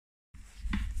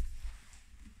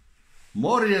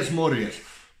Morjes, morjes.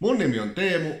 Mun nimi on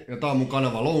Teemu ja tää on mun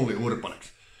kanava Lonely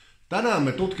Urbanex. Tänään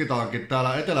me tutkitaankin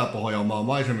täällä Etelä-Pohjanmaan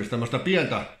maisemista tämmöstä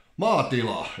pientä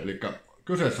maatilaa. Eli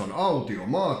kyseessä on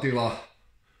autiomaatila,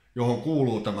 johon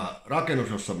kuuluu tämä rakennus,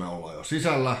 jossa me ollaan jo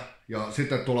sisällä. Ja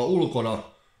sitten tuolla ulkona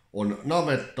on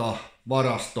navetta,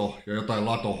 varasto ja jotain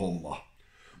latohommaa.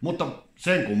 Mutta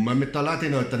sen kummemmittain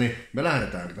lätinöitä, niin me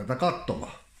lähdetään tätä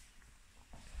katsomaan.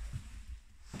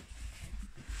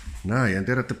 Näin, en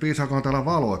tiedä, että piisaakohan täällä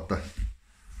valo, että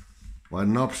vai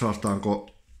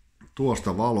napsaastaanko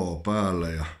tuosta valoa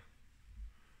päälle ja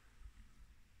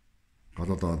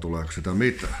katsotaan tuleeko sitä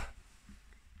mitään.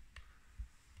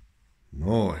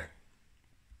 Noin.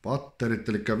 Patterit,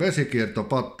 eli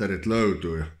vesikiertopatterit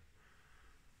löytyy ja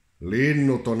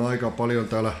linnut on aika paljon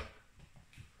täällä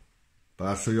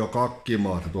päässyt jo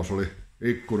kakkimaan, että tuossa oli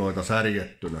ikkunoita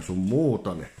särjettynä sun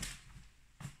muuta, niin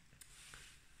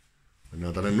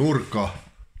mennään tänne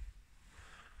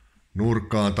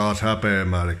nurkkaan taas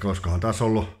häpeämään, eli olisikohan tässä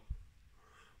ollut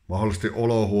mahdollisesti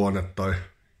olohuone tai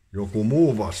joku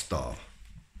muu vastaava.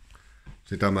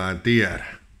 Sitä mä en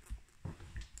tiedä.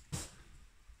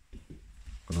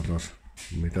 Katsotaan,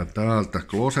 mitä täältä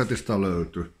klosetista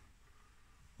löytyy.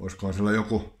 Olisikohan siellä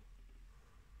joku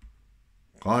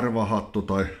karvahattu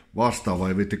tai vastaava,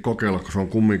 ei viitti kokeilla, kun se on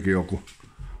kumminkin joku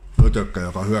ötökkä,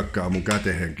 joka hyökkää mun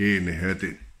kätehen kiinni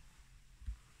heti.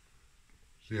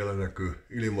 Siellä näkyy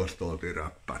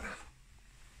ilmastointiräppänä.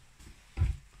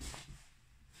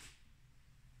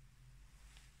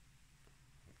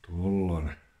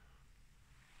 Tollanen.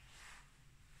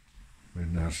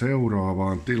 Mennään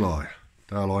seuraavaan tilaan.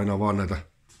 Täällä on aina vaan näitä.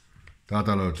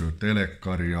 Täältä löytyy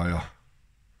telekkaria ja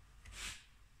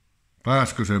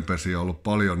pääskysenpesiä on ollut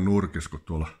paljon nurkis, kun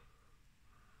tuolla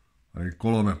ainakin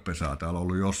 3 pesää täällä on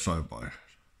ollut jossain vaiheessa.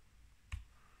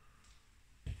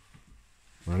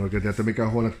 Mä en oikein tiedä, että mikä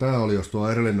huone tää oli, jos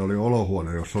tuo edellinen oli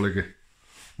olohuone, jos olikin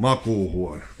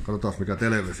makuuhuone. Katsotaan mikä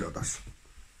televisio tässä.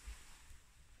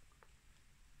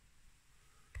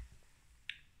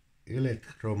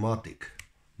 Electromatic.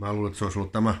 Mä luulen, että se olisi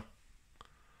ollut tämä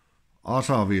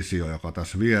Asavisio, joka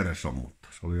tässä vieressä on, mutta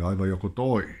se oli aivan joku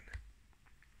toinen.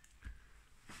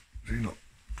 Siinä on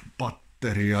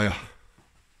patteria ja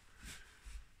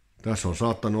tässä on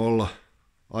saattanut olla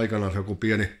aikanaan joku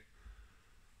pieni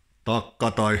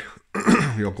takka tai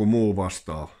joku muu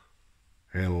vastaava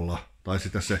hella. Tai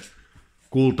sitten se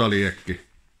kultaliekki.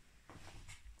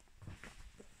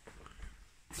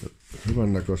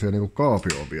 Hyvän näköisiä niin kuin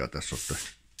kaapiovia tässä on.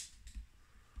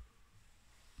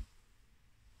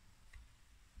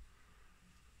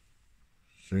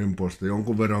 Sen puolesta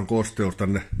jonkun verran kosteus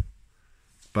tänne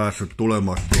päässyt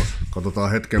tulemaan tuossa.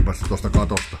 Katsotaan hetken päästä tuosta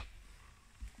katosta.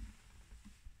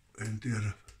 En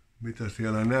tiedä mitä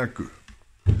siellä näkyy.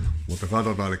 Mutta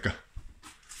katsotaan, eli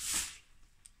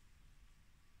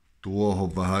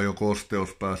tuohon vähän jo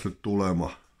kosteus päässyt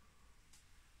tulemaan.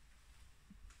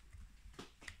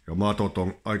 Ja matot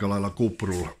on aika lailla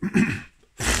kuprulla.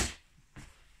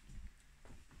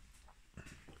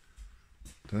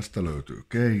 Tästä löytyy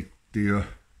keittiö.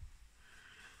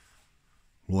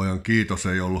 Luojan kiitos,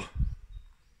 ei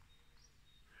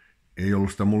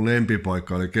ollut sitä mun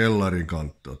lempipaikkaa, eli kellarin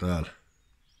kanttoa täällä.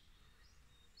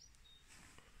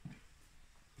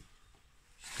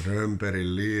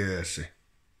 Strömperin liesi.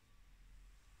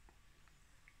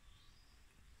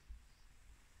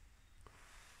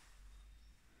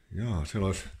 Jaa, siellä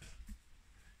olisi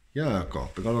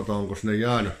jääkaappi. Katsotaan, onko sinne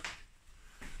jäänyt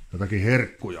jotakin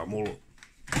herkkuja mulla.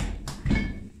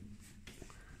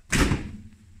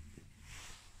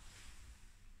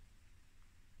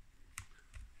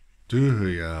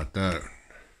 Tyhjää täynnä.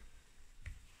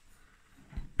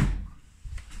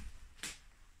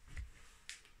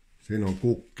 Siinä on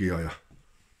kukkia ja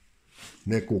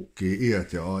ne kukkii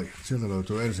iät ja ai. Sieltä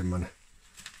löytyy ensimmäinen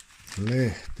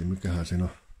lehti. Mikähän siinä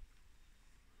on?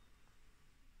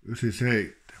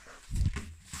 97.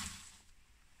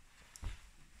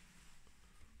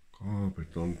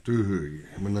 Kaapit on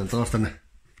tyhjiä. Mennään taas tänne.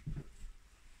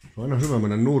 Se on aina hyvä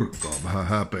mennä nurkkaan vähän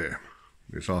häpeämään.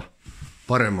 Niin saa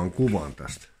paremman kuvan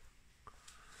tästä.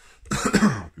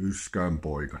 Yskän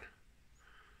poikan.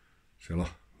 Siellä on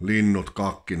linnut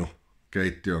kakkinut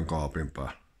keittiön kaapin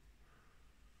päällä.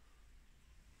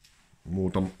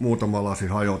 Muutama lasi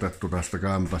hajotettu tästä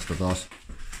kämpästä taas.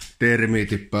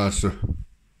 Termiitit päässyt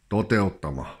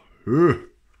toteuttamaan.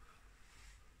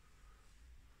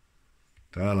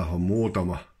 Täällä on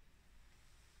muutama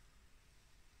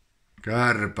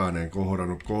kärpänen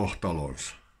kohdannut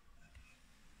kohtalonsa.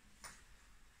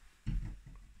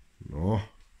 No.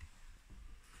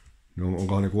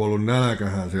 Onkohan ne kuollut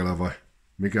nälkähän siellä vai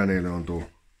mikä niille on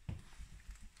tullut?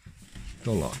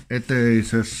 Tuolla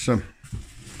eteisessä.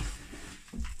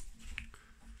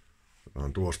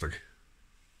 Otetaan tuostakin.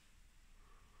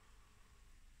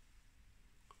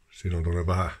 Siinä on tuonne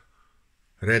vähän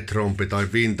retrompi tai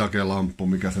vintage-lamppu,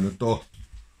 mikä se nyt on.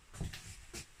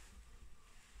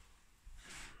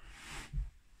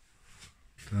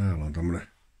 Täällä on tämmönen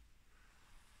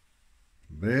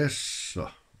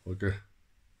vessa. Oikein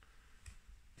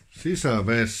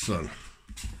sisävessan.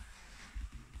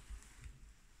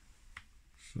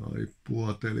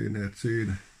 Saippuatelineet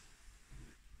siinä.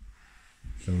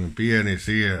 Sellainen pieni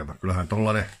sievä. Kyllähän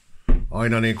tollanen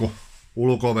aina niinku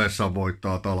ulkovessa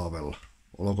voittaa talvella.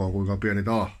 Olkoon kuinka pieni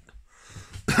tahto.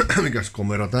 Mikäs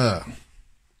komero tää?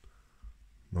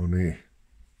 No niin.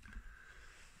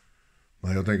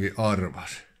 Mä jotenkin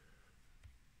arvasin.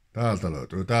 Täältä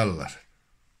löytyy tällaiset.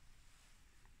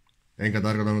 Enkä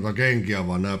tarkoita noita kenkiä,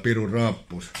 vaan nämä pirun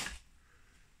rappus.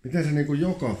 Miten se niinku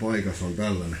joka paikassa on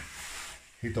tällainen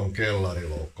hiton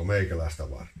kellariloukko meikäläistä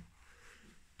varten?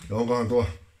 Ja onkohan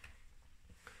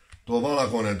tuo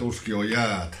valkoinen tuski on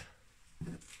jäätä?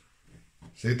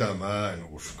 Sitä mä en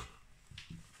usko.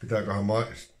 Pitääköhän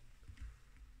maistaa?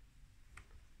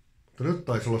 Mutta nyt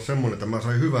taisi olla semmonen, että mä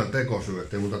sain hyvän tekosyyn,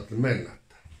 ettei mun tarvitse mennä.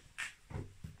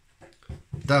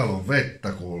 Täällä on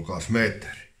vettä, kuulkaas,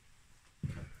 metri.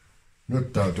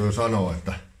 Nyt täytyy sanoa,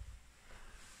 että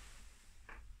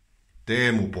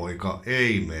Teemu-poika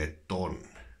ei mene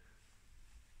tonne.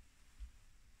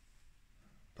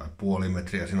 Tai puoli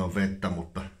metriä siinä on vettä,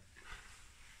 mutta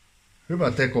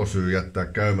hyvä tekosyy jättää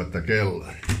käymättä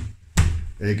kellari.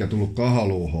 Eikä tullut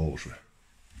kahaluuhousuja.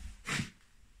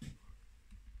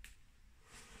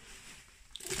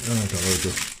 Täältä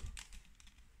löytyy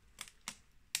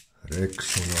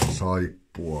Rexona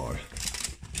saippua.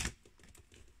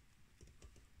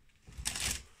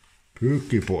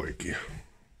 Pyykkipoikia.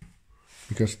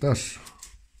 Mikäs tässä on?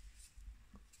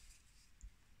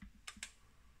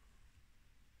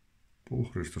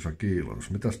 Puhdistus ja kiilotus.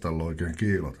 Mitäs tällä on oikein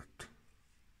kiilotettu?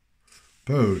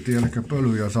 Pöytiä, eli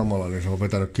pölyjä samalla, niin se on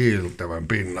vetänyt kiiltävän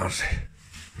pinnan siihen.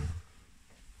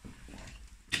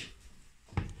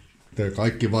 Te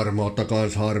kaikki varmaan ottaa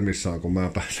kans harmissaan, kun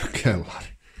mä pääsen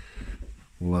kellariin.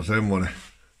 Mulla on semmonen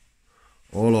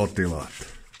olotila, että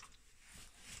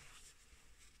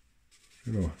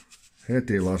siinä on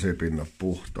heti lasipinnat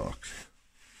puhtaaksi.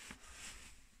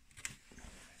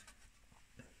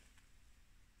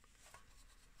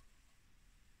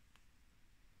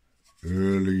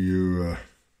 Öljyä.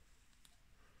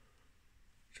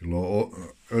 Silloin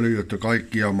on öljytty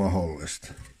kaikkia mahdollista.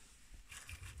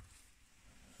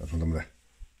 Tässä on tämmönen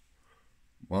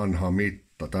vanha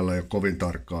mitta. Tällä ei ole kovin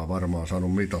tarkkaa varmaan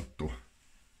saanut mitattua.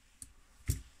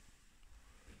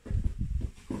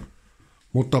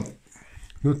 Mutta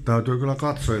nyt täytyy kyllä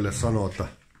katsojille sanoa, että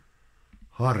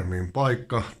harmin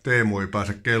paikka. Teemu ei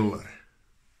pääse kellariin.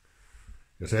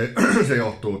 Ja se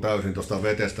johtuu täysin tuosta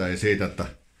vetestä, ei siitä,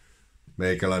 että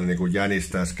meikäläinen niin kuin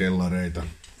jänistäisi kellareita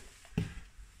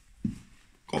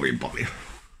kovin paljon.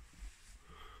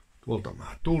 Tuolta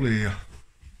mä tulin ja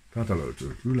täältä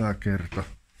löytyy yläkerta.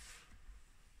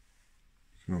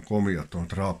 Siinä on komiat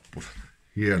tuon rappuset.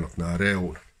 Hienot nämä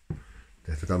reunat.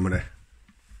 Tehty tämmönen,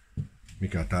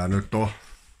 mikä tää nyt on,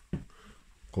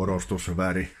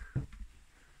 korostusväri.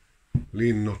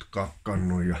 Linnut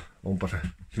kakkannut ja onpa se,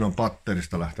 siinä on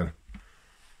patterista lähtenyt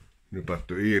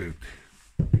nypätty irti.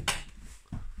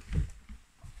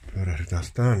 Pyörähditään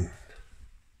tänne.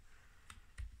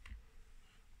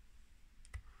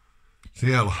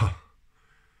 Siellä on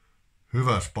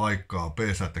hyvässä paikkaa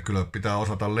pesä, että kyllä pitää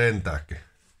osata lentääkin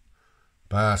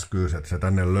pääskyys, että se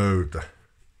tänne löytää.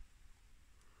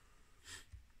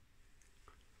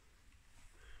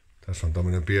 Tässä on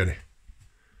tämmönen pieni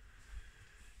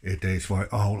eteis vai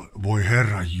aula. Voi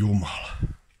Herran Jumala.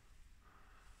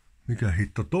 Mikä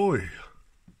hitto toi?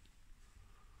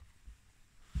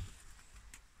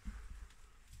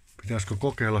 Pitäisikö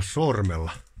kokeilla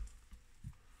sormella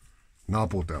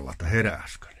naputella, että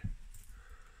herääskö ne?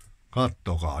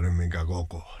 Kattokaa nyt minkä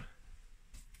kokoon.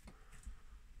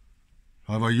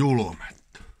 Aivan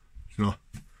julmetta. Siinä on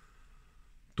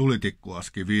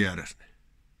tulitikkuaski vieressä.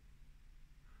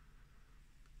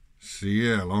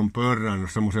 Siellä on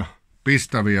pörrännyt semmosia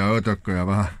pistäviä ötökköjä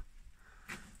vähän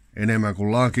enemmän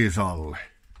kuin laki salli.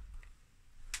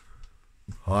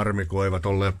 Harmi, kun eivät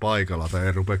olleet paikalla, tai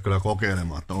ei rupea kyllä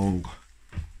kokeilemaan, että onko.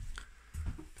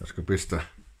 Pitäisikö pistää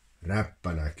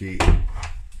räppänä kiinni.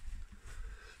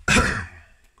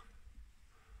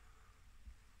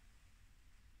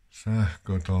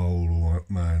 Sähkötaulu,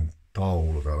 mä en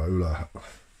taulu täällä ylhäällä.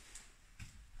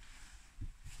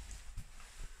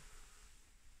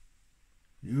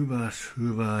 Jyväs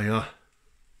hyvä ja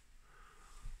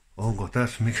Onko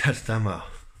tässä, mikäs tämä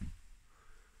on?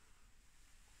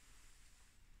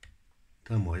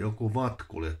 Tämä on joku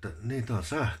vatkuli, että niitä on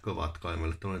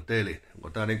sähkövatkaimelle tuollainen telin. Onko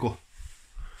tää niinku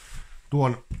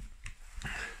tuon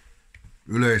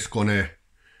yleiskoneen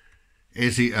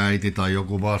esiäiti tai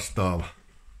joku vastaava?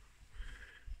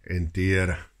 En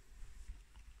tiedä.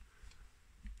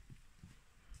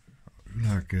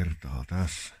 Yläkertaa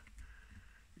tässä.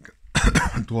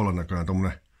 Tuolla näköjään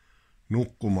tommonen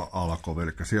nukkuma-alkove,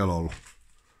 eli siellä on ollut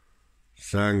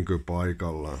sänky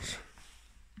paikallansa.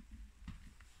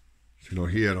 Siinä on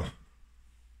hieno,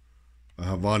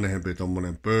 vähän vanhempi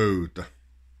tommonen pöytä.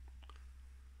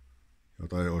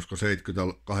 Jotain olisiko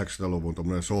 70-80-luvun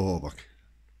tommonen sohovakin.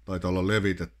 Taitaa olla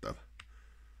levitettävä.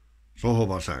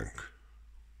 Sohovasänky.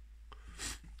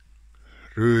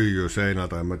 Ryijy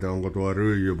seinältä, en mä tiedä onko tuo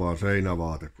ryijy vaan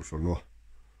seinävaate, kun se on nuo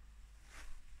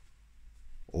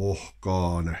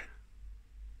ohkaane.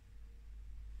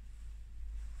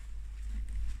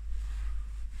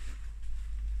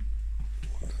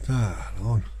 Mutta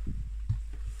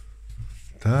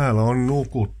täällä on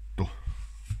nukuttu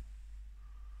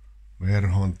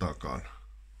verhon takana.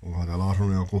 Onkohan täällä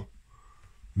asunut joku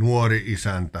nuori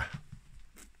isäntä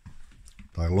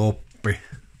tai loppi.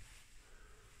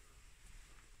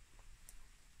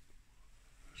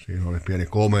 Siinä oli pieni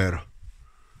komero.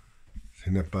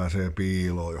 Sinne pääsee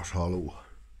piiloon, jos haluaa.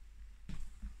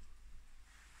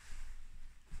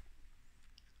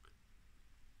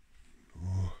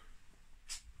 No.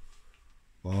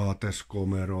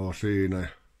 Vaateskomero siinä.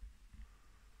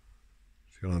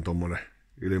 Siellä on tommonen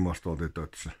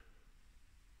ilmastointitötsä.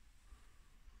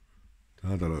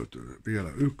 Täältä löytyy vielä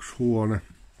yksi huone.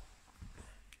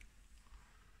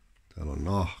 Täällä on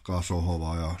nahkaa,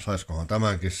 sohova ja saiskohan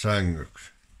tämänkin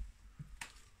sängyksi?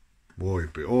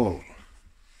 Voipi olla.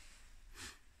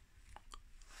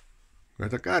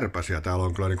 Näitä kärpäsiä täällä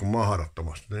on kyllä niin kuin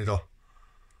mahdottomasti. Niitä on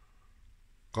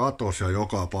katos ja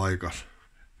joka paikassa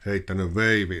heittänyt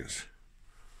veivinsä.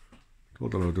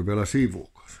 Tuolta löytyy vielä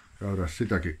sivukas. Käydään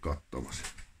sitäkin katsomassa.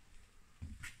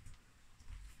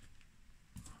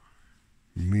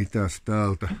 Mitäs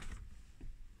täältä?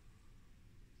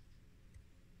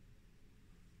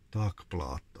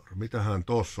 Takplaattor. Mitähän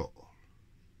tossa on?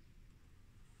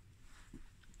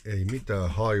 Ei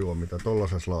mitään hajua, mitä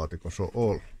tollasessa laatikossa on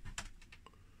ollut.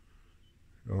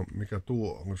 Ja mikä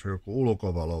tuo? Onko se joku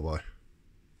ulkovalo vai?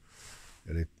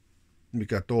 Eli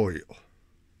mikä toi on?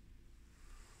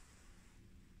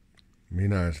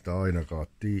 Minä en sitä ainakaan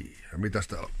tiedä.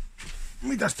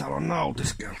 Mitäs täällä on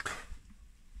nautiskeltu?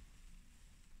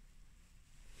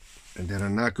 En tiedä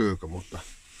näkyykö, mutta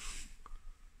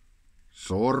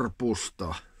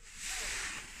sorpusta.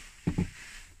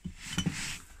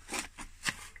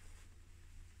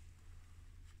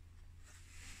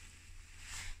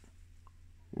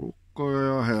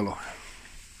 Lukkoja ja heloja.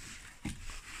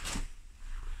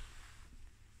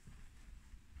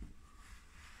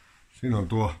 Siinä on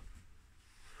tuo.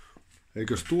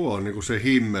 Eikös tuo on niinku se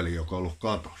himmeli, joka on ollut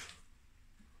katos?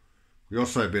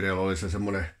 Jossain pireillä oli se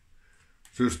semmonen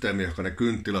systeemi, joka ne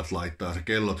kynttilät laittaa ja se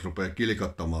kellot rupeaa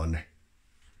kilkattamaan, niin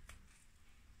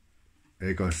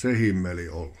ei kai se himmeli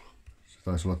ollut. Se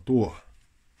taisi olla tuo.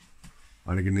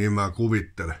 Ainakin niin mä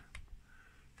kuvittelen.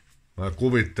 Mä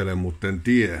kuvittelen, mutta en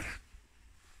tiedä.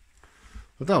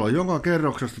 No, täällä on joka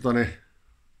kerroksesta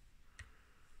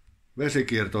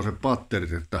vesikiertoiset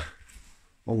patterit, että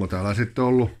onko täällä sitten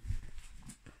ollut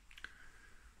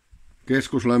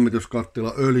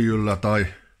keskuslämmityskattila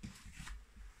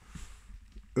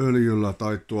öljyllä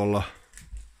tai tuolla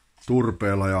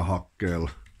turpeella ja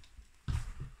hakkeella.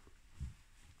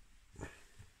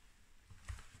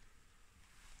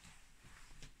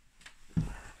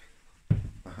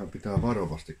 Vähän pitää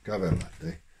varovasti kävellä,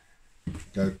 ettei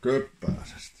käy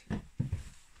köppääsästi.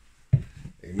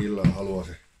 Ei millään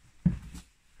haluaisi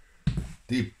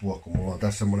tippua, kun mulla on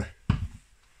tässä semmonen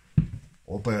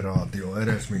operaatio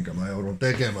edes, minkä mä joudun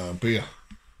tekemään pian.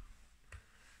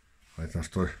 Laitetaan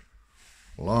toi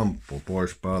lamppu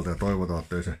pois päältä ja toivotaan,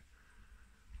 ettei se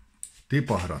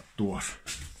tipahda tuossa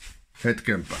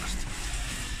hetken päästä.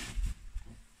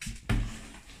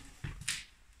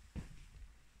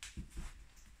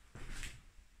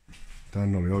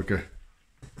 Tänne oli oikein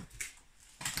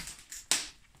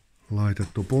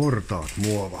laitettu portaat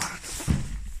mua varten.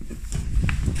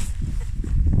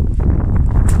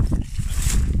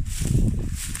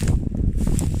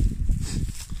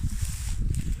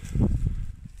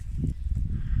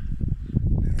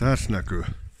 Tässä näkyy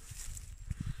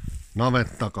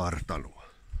navettakartanoa.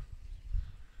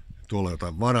 Tuolla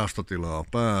jotain varastotilaa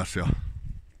päässä ja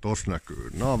tossa näkyy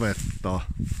navetta.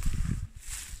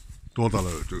 Tuolta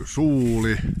löytyy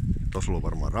suuli. Tuossa on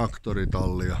varmaan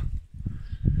traktoritalli ja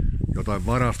jotain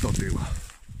varastotilaa.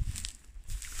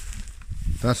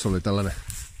 Tässä oli tällainen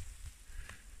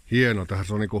hieno, tähän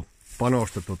se on niinku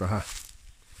panostettu tähän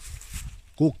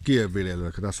kukkien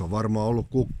viljelyyn. Tässä on varmaan ollut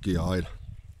kukkia aina.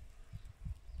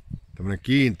 Tämmönen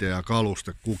kiinteä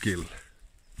kaluste kukille.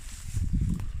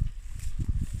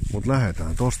 Mut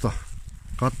lähdetään tosta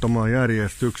katsomaan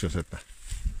järjestyksessä, että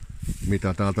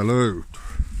mitä täältä löytyy.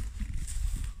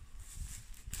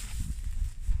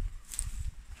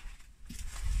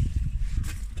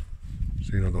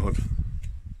 Siinä on tuohon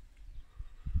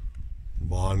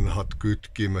vanhat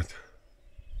kytkimet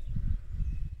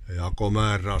ja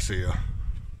jakomäärärasia.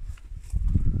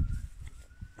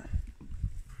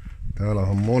 Täällä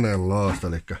on monenlaista,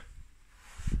 eli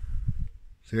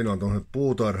siinä on tuohon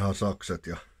puutarhasakset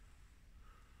ja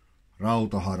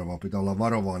rautaharva. Pitää olla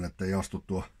varovainen, ettei astu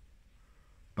tuo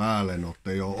päälle,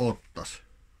 ettei jo ottas.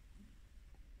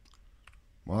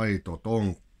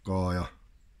 Maitotonkkaa ja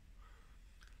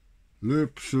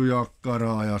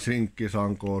lypsyjakkaraa ja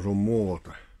sinkkisankoa sun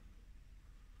muuta.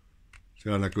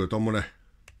 Siellä näkyy tommonen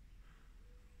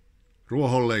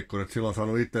ruohonleikkuri, että sillä on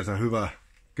saanut itsensä hyvää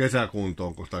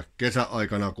kesäkuntoon, kun sitä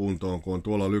kesäaikana kuntoon, kun on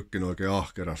tuolla lykkin oikein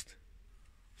ahkerasti.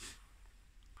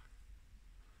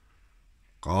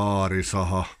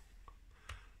 Kaarisaha.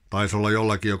 Taisi olla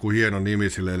jollakin joku hieno nimi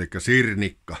sille, eli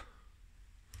sirnikka.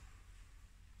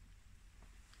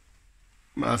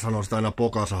 Mä sanon sitä aina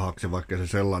pokasahaksi, vaikka se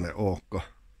sellainen olekaan.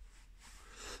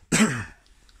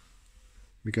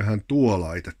 Mikähän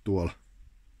tuolla itse tuolla?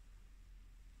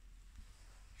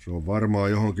 Se on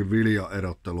varmaan johonkin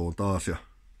viljaerotteluun taas ja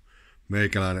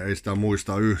meikäläinen ei sitä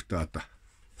muista yhtään, että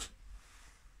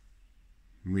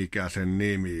mikä sen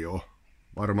nimi on.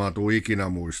 Varmaan tuu ikinä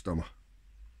muistama.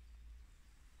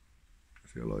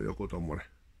 Siellä on joku tommonen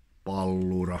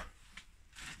pallura.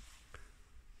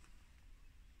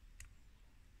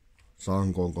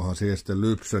 Sankoonkohan siihen sitten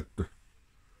lypsetty.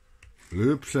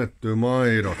 Lypsetty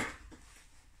maidot.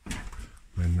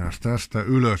 Mennään tästä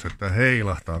ylös, että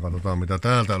heilahtaa. Katsotaan mitä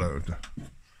täältä löytyy.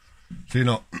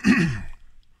 Siinä on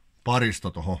paristo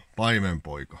tohon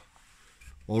paimenpoika.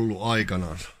 Ollut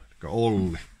aikanaan. Eli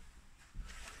Olli.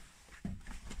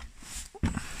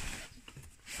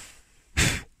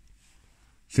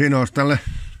 Siinä olisi tälle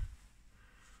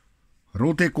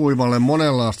rutikuivalle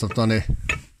monenlaista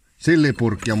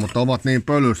sillipurkkia, mutta ovat niin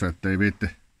pölyset, ettei viitti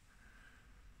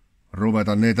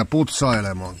ruveta niitä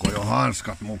putsailemaan, kun jo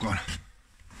hanskat mukana.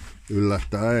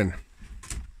 Yllättäen.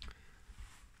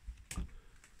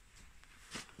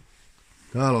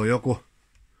 Täällä on joku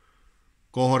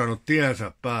kohdannut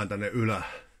tiensä pään tänne ylä.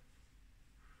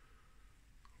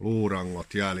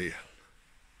 Luurangot jäljellä.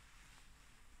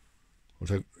 On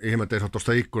se ihme, ettei se ole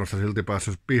tuosta ikkunasta silti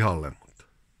päässyt pihalle, mutta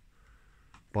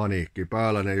paniikki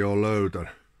päällä ne ei ole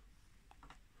löytänyt.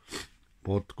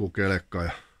 Potkukelkka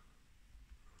ja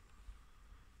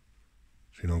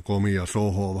siinä on komia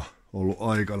sohova ollut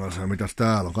aikanaan. Mitäs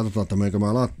täällä on? Katsotaan, että meikö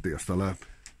mä lattiasta läpi.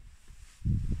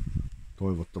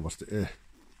 Toivottavasti ei.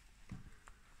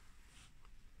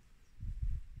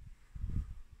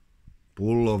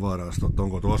 Pullovarastot,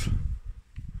 onko tuossa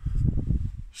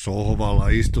sohvalla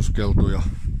istuskeltu ja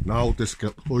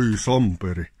nautiskeltu? Oi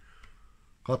samperi.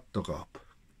 Kattokaapa.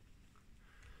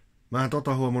 Mä en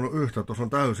huomannut yhtä, tuossa on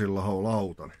täysin laho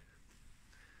lautani.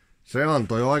 Se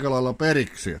antoi jo aika lailla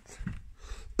periksi, että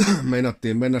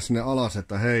meinattiin mennä sinne alas,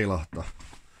 että heilahtaa.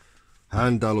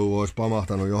 Häntäluu olisi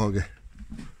pamahtanut johonkin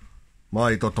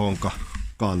maitotonka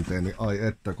kanteen, niin ai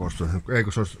että kostu.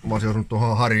 Eikö se olisi, mä olisin osunut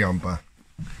tuohon harjanpään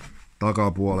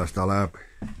takapuolesta läpi.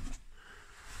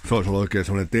 Se olisi ollut oikein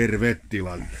semmoinen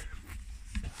terve-tilanne.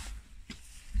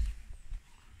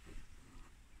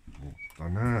 Mutta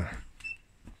nää.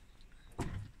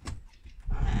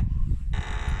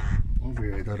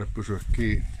 Ovi ei taida pysyä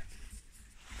kiinni.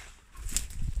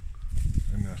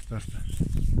 Mennään tästä.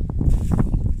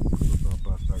 Katsotaan,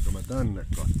 päästäänkö me tänne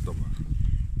katsomaan.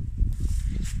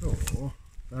 Joo,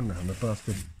 tännehän me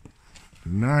päästiin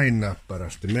näin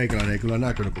näppärästi. Meikäläinen ei kyllä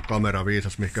näkynyt, kun kamera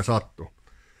viisas mihinkä sattuu.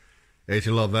 Ei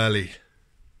sillä ole väliä.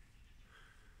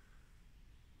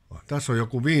 Tässä on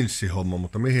joku vinssihomma,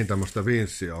 mutta mihin tämmöistä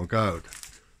vinssiä on käytetty?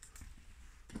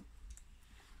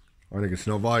 Ainakin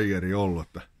siinä on vaijeri ollut,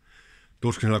 että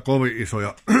tuskin siellä kovin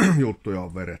isoja juttuja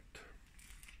on vedetty.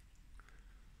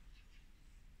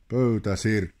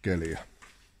 Pöytäsirkkeliä.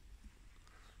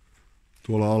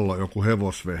 Tuolla alla joku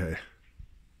hevosvehe.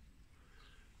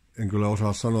 En kyllä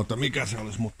osaa sanoa, että mikä se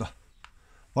olisi, mutta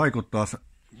vaikuttaa se.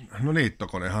 No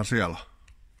niittokonehan siellä.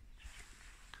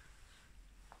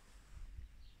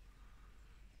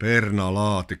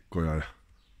 Pernalaatikkoja ja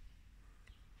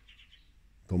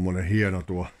Tommonen hieno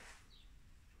tuo.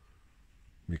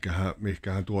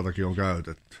 Mihinkähän tuotakin on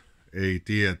käytetty. Ei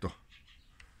tieto.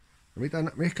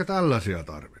 Mihinkä tällaisia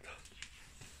tarvitaan?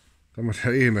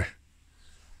 Tämmöisiä ihme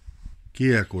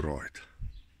kiekuroita.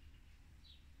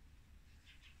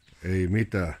 Ei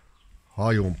mitään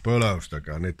hajun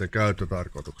pöläystäkään niiden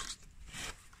käyttötarkoituksesta.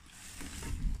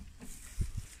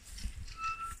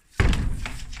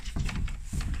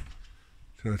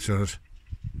 Se olisi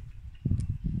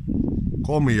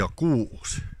komia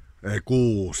kuusi. Ei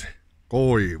kuusi.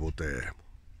 Koivu Teemu.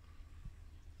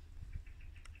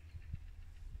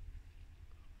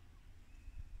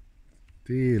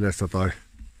 Tiilessä tai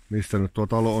mistä nyt tuo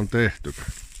talo on tehty.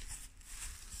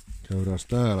 Käydään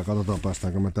täällä. Katsotaan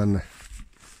päästäänkö me tänne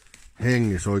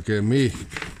hengissä oikein mihin.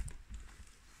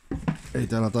 Ei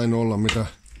täällä tainnut olla mitään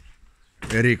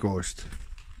erikoista.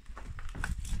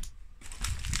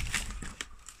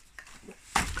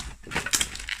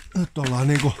 Nyt ollaan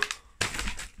niinku...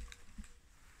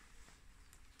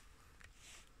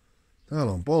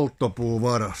 Täällä on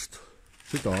polttopuuvarasto.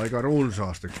 Sitä on aika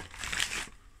runsaasti.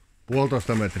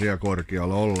 1,5 metriä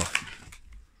korkealla olla.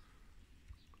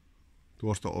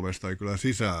 Tuosta ovesta ei kyllä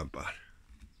sisäänpäin.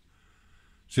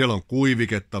 Siellä on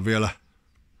kuiviketta vielä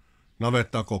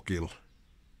navettakokilla.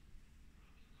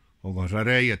 Onkohan se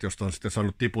reijät, josta on sitten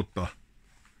saanut tiputtaa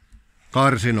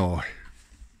karsinoihin.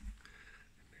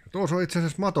 Tuossa on itse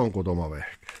asiassa maton kutoma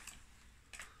vehke.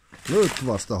 Nyt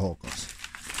vasta hokas.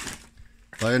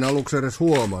 Tai en aluksi edes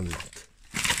huomannut.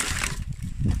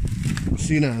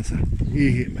 Sinänsä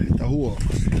ihmeitä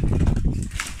huomasin.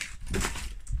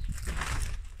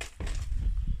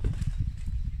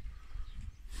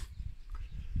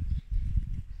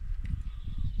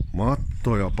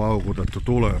 Mattoja paukutettu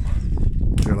tulemaan.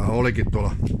 Siellähän olikin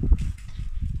tuolla...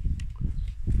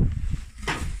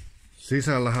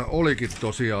 Sisällähän olikin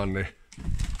tosiaan niin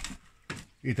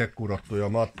itse kudottuja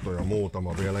mattoja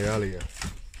muutama vielä jäljellä.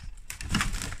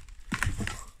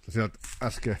 Sieltä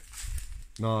äsken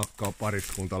naakkaa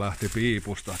pariskunta lähti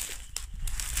piipusta.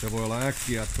 Se voi olla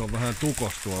äkkiä, että se on vähän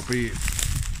tukostua piipu.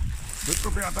 Nyt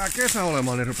rupeaa tää kesä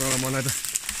olemaan, niin rupeaa olemaan näitä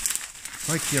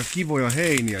kaikkia kivoja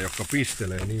heiniä, jotka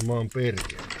pistelee niin maan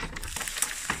perkeen.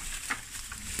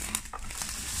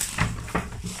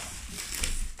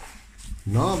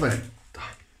 Navetta.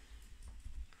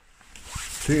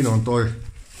 Siinä on toi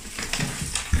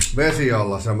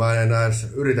vesiallas ja mä en enää edes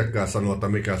yritäkään sanoa, että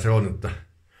mikä se on, että mä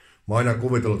oon aina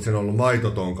kuvitellut, että siinä on ollut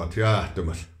maitotonkat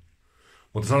jäähtymässä.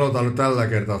 Mutta sanotaan nyt tällä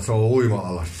kertaa, että se on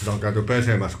uima-allas. Sitä on käyty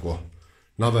pesemässä, kun on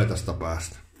navetasta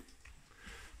päästä.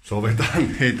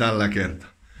 Sovitaan niin tällä kertaa.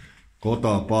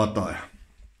 Kotaa pataja.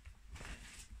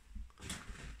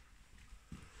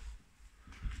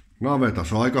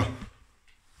 Navetas on aika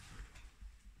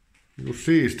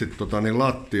siistit niin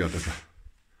lattia tässä.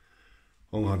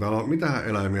 Onkohan täällä, mitähän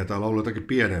eläimiä täällä on ollut jotakin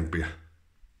pienempiä?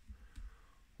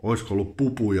 Olisiko ollut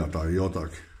pupuja tai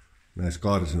jotakin näissä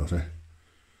karsinoissa?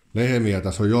 Lehmiä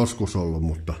tässä on joskus ollut,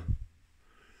 mutta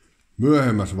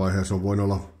myöhemmässä vaiheessa on voinut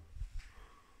olla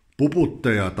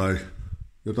puputteja tai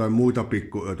jotain muita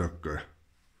pikkuötökköjä.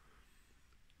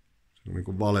 Se on niin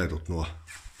kuin valetut nuo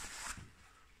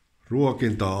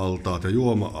ruokinta-altaat ja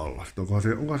juoma-allat.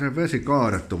 Onko se vesi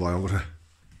kaadettu vai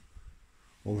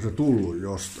onko se tullut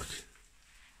jostakin?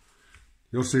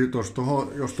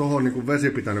 Jos tohon niin vesi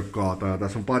pitänyt kaataa ja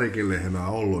tässä on parikin lehmää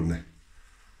ollut, niin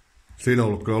siinä on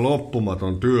ollut kyllä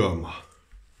loppumaton työmaa.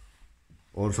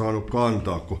 On saanut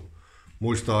kantaa, kun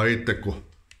muistaa itse,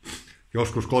 kun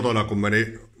joskus kotona, kun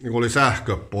niin oli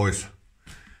sähkö pois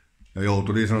ja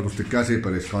joutui niin sanotusti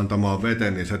käsipelissä kantamaan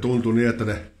veteen, niin se tuntui niin, että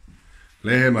ne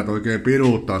lehmät oikein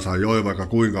piruuttansa joi vaikka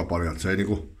kuinka paljon. Se ei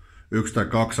niin 1 tai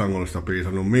 2 angolista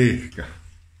piisannut mihinkään.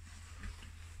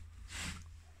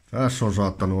 Tässä on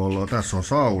saattanut olla, tässä on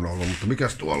sauna ollut, mutta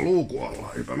mikäs tuolla luukun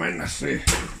alla? Eipä mennä siihen.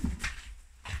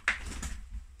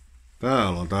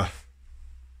 Täällä on tää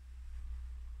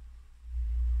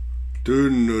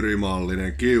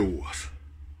tynnyrimallinen kiuas.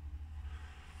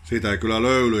 Siitä ei kyllä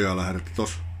löylyjä lähdetty.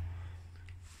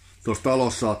 Tuossa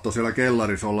talossa saattoi siellä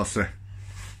kellarissa olla se.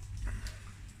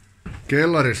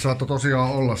 Kellarissa saattoi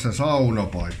tosiaan olla se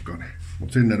saunapaikka,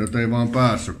 mutta sinne nyt ei vaan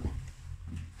päässyt, kun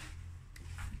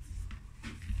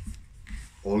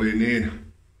oli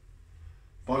niin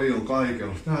paljon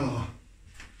kaikella. Täällä on.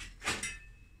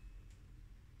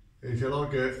 Ei siellä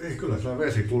oikein, ei kyllä siellä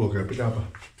vesi kulkee, pitääpä.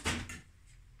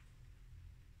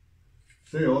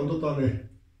 Se on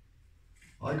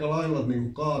aika lailla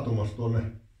niin kaatumassa tuonne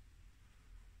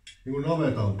niin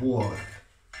navetan puolelle.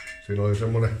 Siinä oli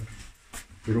semmonen,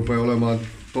 kun rupeaa olemaan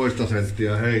 1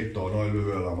 senttiä heittoa noin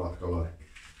lyhyellä matkalla.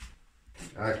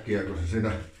 Äkkiä kun se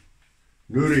siinä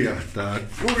nyrjähtää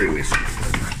nurilliselle.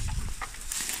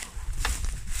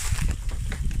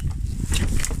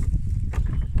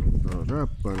 Ottaa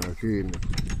räppänä kiinni.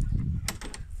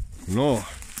 No.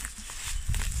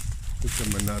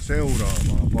 Sitten mennään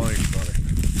seuraavaan paikkaan.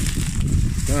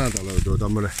 Täältä löytyy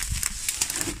tämmönen.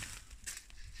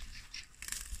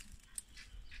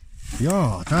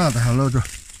 Jaa, täältähän löytyy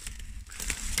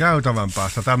käytävän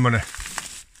päästä tämmönen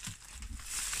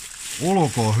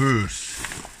ulkohyys.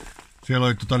 Siellä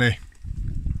oli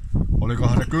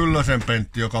olikohan se Kyllösen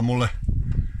Pentti, joka mulle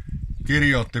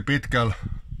kirjoitti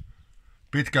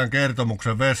pitkän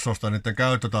kertomuksen vessosta, niiden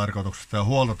käyttötarkoituksesta ja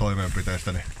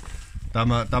huoltotoimenpiteistä, niin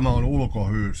tämä on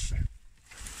ulkohyys.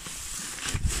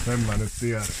 Sen mä nyt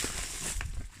tiedän.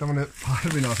 Tämmönen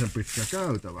harvinaisen pitkä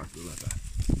käytävä kyllä tää.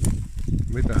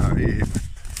 Mitähän ihmettä.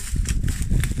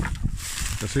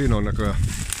 Ja siinä on näköjään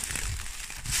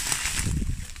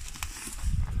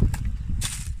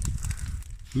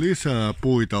lisää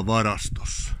puita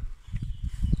varastossa.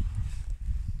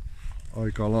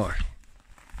 Aika lailla.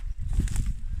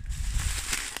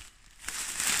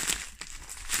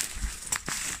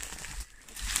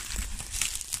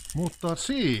 Mutta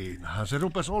siinähän se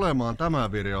rupesi olemaan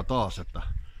tämä video taas, että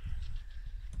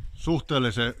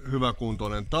suhteellisen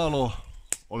hyväkuntoinen talo.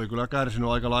 Oli kyllä kärsinyt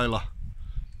aika lailla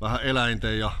vähän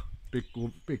eläinten ja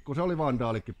pikku se oli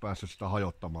vandaalikin päässyt sitä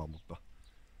hajottamaan, mutta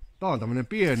tää on tämmönen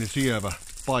pieni sievä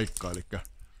paikka, eli tää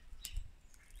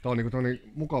on niinku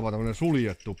mukava tämmönen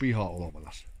suljettu piha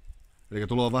olevas. Eli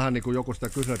tulee vähän niinku joku sitä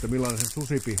kysyä, että millainen se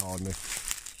susipiha on, niin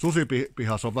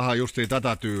susipihassa on vähän justiin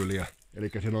tätä tyyliä.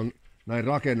 Eli siinä on näin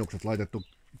rakennukset laitettu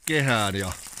kehään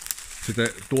ja sitten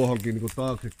tuohonkin niin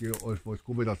taaksekin voisi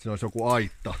kuvitella, että siinä olisi joku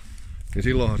aitta. Niin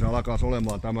silloinhan se alkaa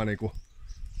olemaan tämä niinku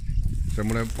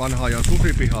semmonen vanha ja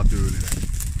susipihatyylinen.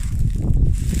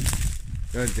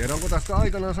 En tiedä, onko tästä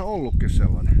aikanaan ollutkin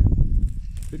sellainen.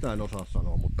 Sitä en osaa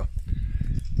sanoa, mutta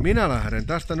minä lähden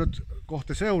tästä nyt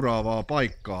kohti seuraavaa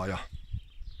paikkaa ja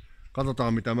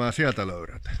katsotaan mitä mä sieltä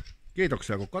löydän.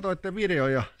 Kiitoksia kun katsoitte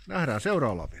videon ja nähdään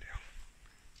seuraavalla videolla.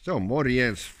 Se on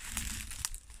morjens!